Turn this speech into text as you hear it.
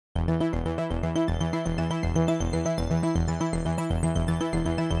Hi,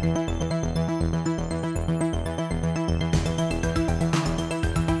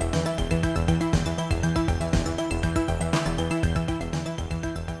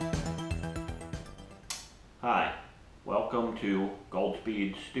 welcome to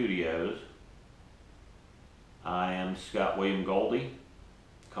Goldspeed Studios. I am Scott William Goldy,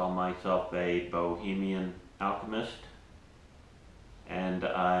 call myself a Bohemian Alchemist, and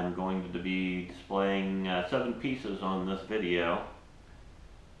I'm going to be displaying 7 pieces on this video.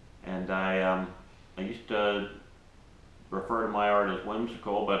 And I used to refer to my art as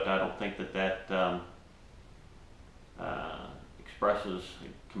whimsical, but I don't think that expresses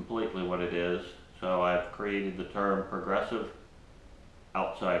completely what it is. So I've created the term progressive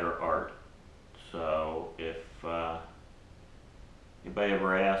outsider art. So if anybody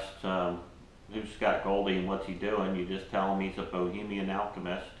ever asks who's Scott Goldy and what's he doing, you just tell him he's a Bohemian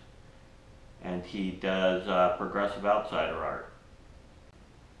alchemist and he does progressive outsider art.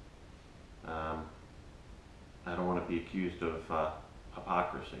 I don't want to be accused of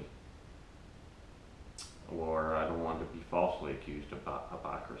hypocrisy, or I don't want to be falsely accused of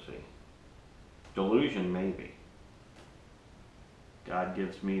hypocrisy. Delusion, maybe. God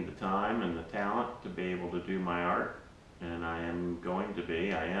gives me the time and the talent to be able to do my art, and I am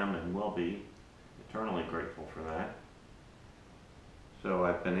and will be eternally grateful for that. So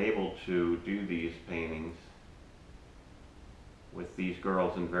I've been able to do these paintings with these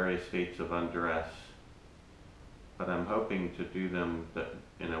girls in various states of undress, but I'm hoping to do them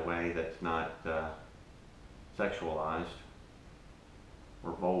in a way that's not sexualized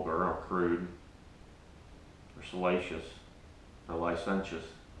or vulgar or crude or salacious or licentious.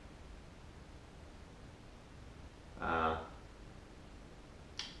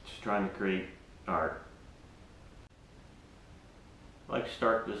 Just trying to create art. I'd like to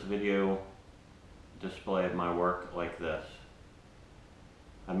start this video display of my work like this.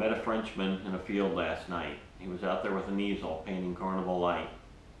 I met a Frenchman in a field last night. He was out there with an easel painting carnival light.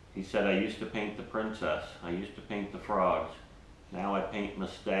 He said, "I used to paint the princess. I used to paint the frogs. Now I paint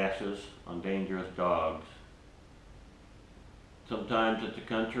mustaches on dangerous dogs." Sometimes it's a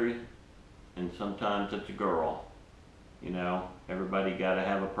country, and sometimes it's a girl. You know, everybody gotta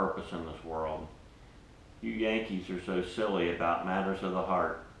have a purpose in this world. You Yankees are so silly about matters of the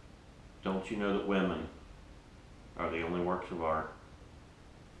heart. Don't you know that women are the only works of art?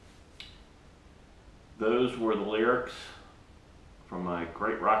 Those were the lyrics from a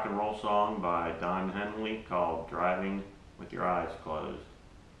great rock and roll song by Don Henley called "Driving with Your Eyes Closed."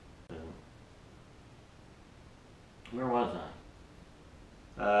 Where was I?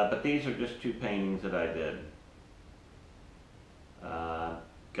 But these are just 2 paintings that I did.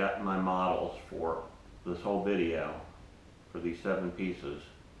 Got my models for this whole video for these 7 pieces.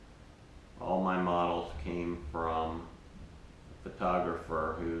 All my models came from a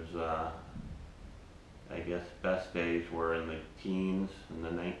photographer whose I guess best days were in the teens, in the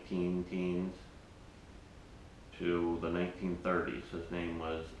 19-teens to the 1930s. His name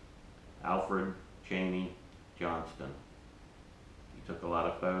was Alfred Cheney Johnston. He took a lot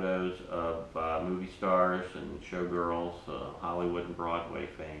of photos of movie stars and showgirls, Hollywood and Broadway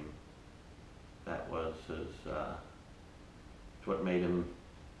fame. That was his, it's what made him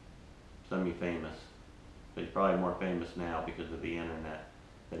semi-famous. But he's probably more famous now because of the internet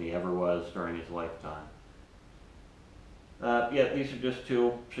than he ever was during his lifetime. Yeah, these are just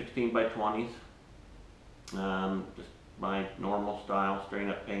 2 16 by 20s. Just my normal style, straight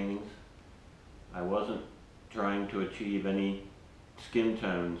up paintings. I wasn't trying to achieve any skin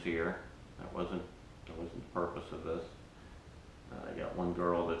tones here. That wasn't the purpose of this. I got one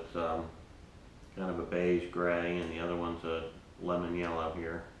girl that's kind of a beige gray, and the other one's a lemon yellow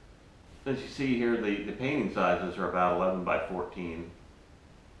here. As you see here, the painting sizes are about 11 by 14.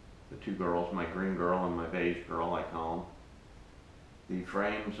 The 2 girls, my green girl and my beige girl, I call them. The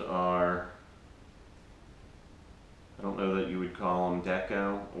frames are, I don't know that you would call them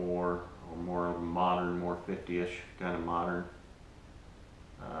deco or more modern, more 50-ish kind of modern.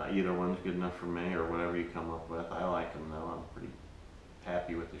 Either one's good enough for me, or whatever you come up with. I like them though. I'm pretty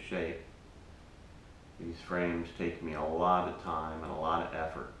happy with the shape. These frames take me a lot of time and a lot of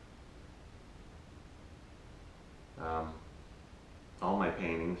effort. All my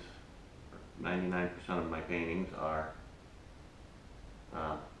paintings, 99% of my paintings are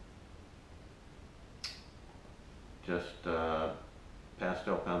just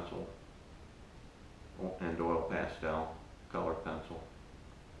pastel pencil and oil pastel, color pencil,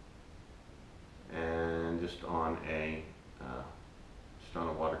 and just on a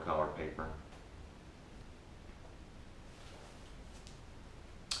watercolor paper.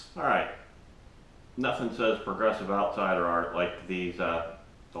 Alright, nothing says progressive outsider art like these, the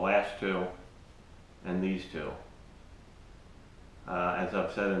last two and these two. As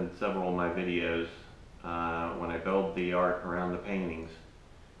I've said in several of my videos, when I build the art around the paintings,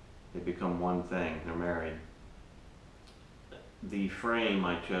 they become one thing, they're married. The frame,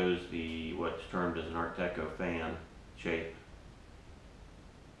 I chose the what's termed as an Art Deco fan shape.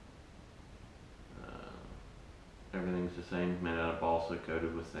 Everything's the same, made out of balsa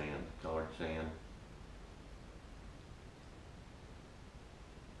coated with sand, colored sand.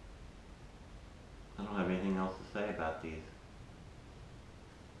 I don't have anything else to say about these.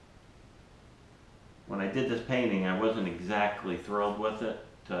 When I did this painting, I wasn't exactly thrilled with it.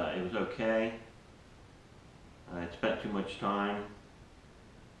 It was okay. I had spent too much time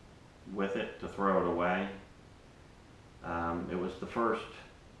with it to throw it away. It was the first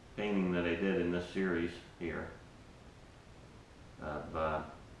painting that I did in this series here of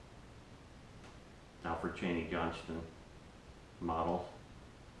Alfred Cheney Johnston models.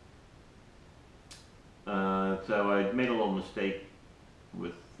 So I made a little mistake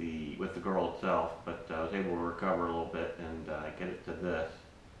with the girl itself, but I was able to recover a little bit and get it to this.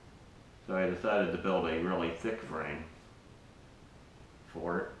 So I decided to build a really thick frame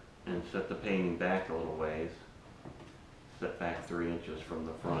for it and set the painting back a little ways. Set back 3 inches from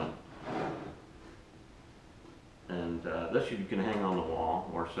the front. And this you can hang on the wall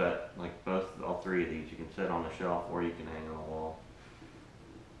or set, like all three of these, you can set on the shelf or you can hang on the wall.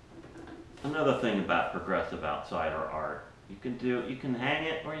 Another thing about progressive outsider art, you can hang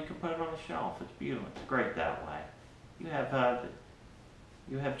it or you can put it on a shelf. It's beautiful. It's great that way. You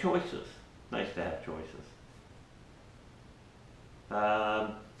have choices. Nice to have choices. What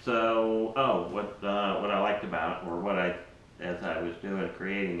I liked about it, or as I was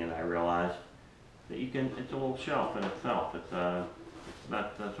creating it, I realized that it's a little shelf in itself. It's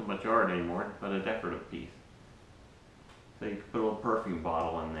not so much art anymore, but a decorative piece. So you can put a little perfume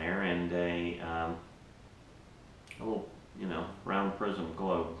bottle in there and a little, round prism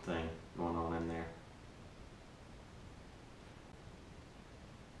globe thing going on in there.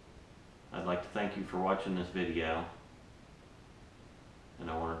 I'd like to thank you for watching this video,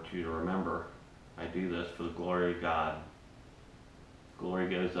 and I want you to remember I do this for the glory of God. Glory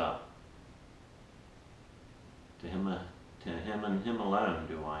goes up. To him and him alone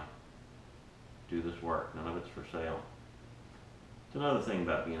do I do this work. None of it's for sale. It's another thing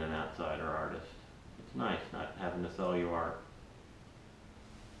about being an outsider artist. It's nice not having to sell your art.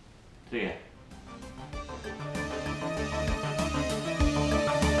 See ya.